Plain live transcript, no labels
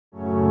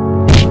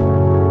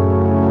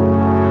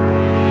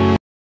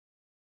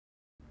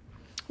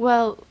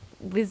Well,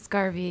 Liz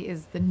Garvey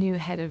is the new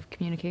head of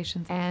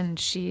communications, and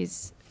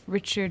she's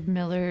Richard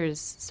Miller's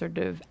sort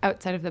of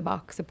outside of the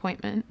box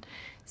appointment.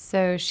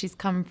 So she's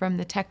come from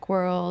the tech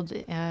world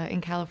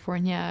in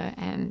California,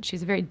 and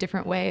she's a very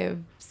different way of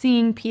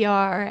seeing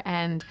PR,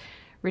 and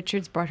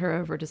Richard's brought her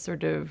over to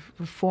sort of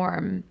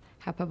reform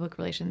how public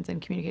relations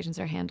and communications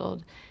are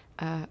handled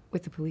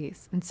with the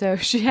police. And so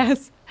she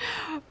has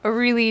a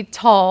really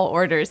tall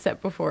order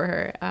set before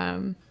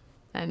her,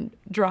 and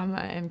drama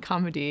and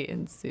comedy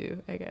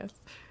ensue, I guess.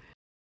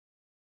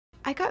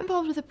 I got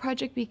involved with the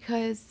project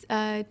because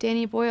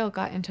Danny Boyle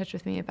got in touch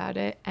with me about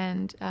it,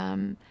 and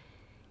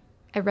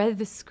I read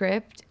the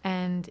script,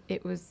 and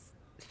it was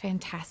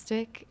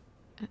fantastic,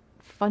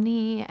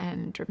 funny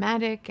and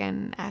dramatic,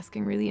 and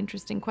asking really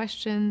interesting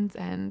questions.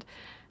 And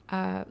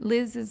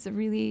Liz is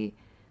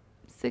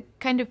it's the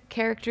kind of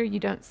character you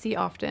don't see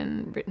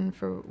often written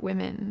for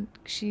women.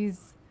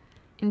 She's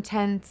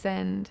intense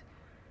and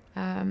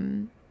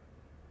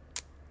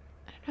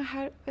I don't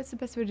know what's the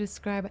best way to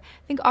describe it.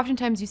 I think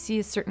oftentimes you see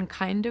a certain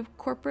kind of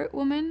corporate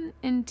woman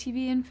in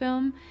TV and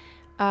film,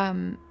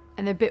 and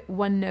they're a bit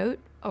one note,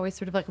 always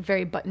sort of like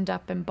very buttoned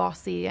up and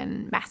bossy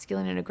and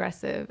masculine and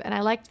aggressive. And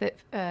I liked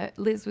that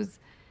Liz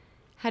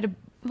had a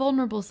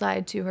vulnerable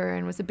side to her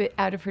and was a bit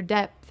out of her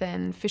depth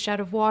and fish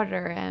out of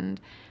water, and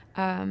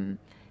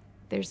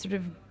there's sort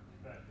of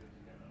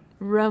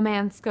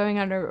romance going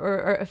on,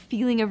 or a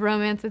feeling of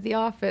romance at the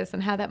office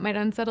and how that might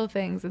unsettle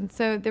things. And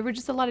so there were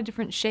just a lot of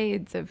different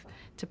shades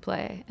to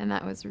play, and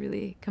that was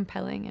really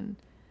compelling and,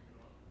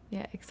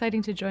 yeah,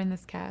 exciting to join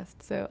this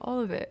cast. So all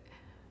of it.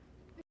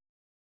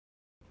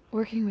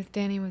 Working with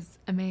Danny was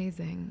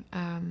amazing,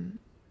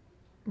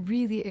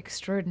 really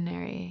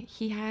extraordinary.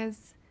 He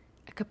has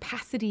a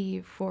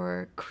capacity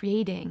for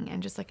creating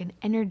and just like an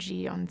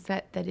energy on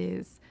set that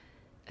is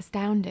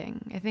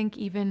astounding. I think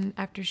even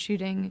after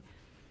shooting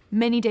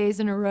many days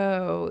in a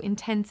row,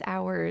 intense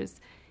hours,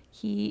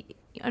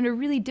 under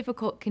really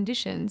difficult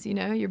conditions,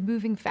 you're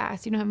moving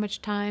fast, you don't have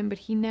much time, but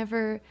he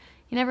never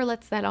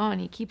lets that on.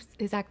 He keeps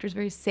his actors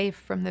very safe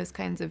from those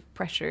kinds of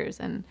pressures,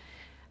 and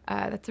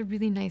that's a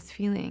really nice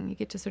feeling. You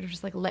get to sort of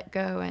just like let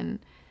go and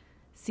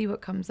see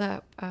what comes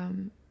up.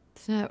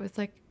 So it was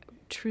like a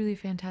truly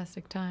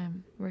fantastic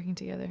time working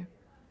together.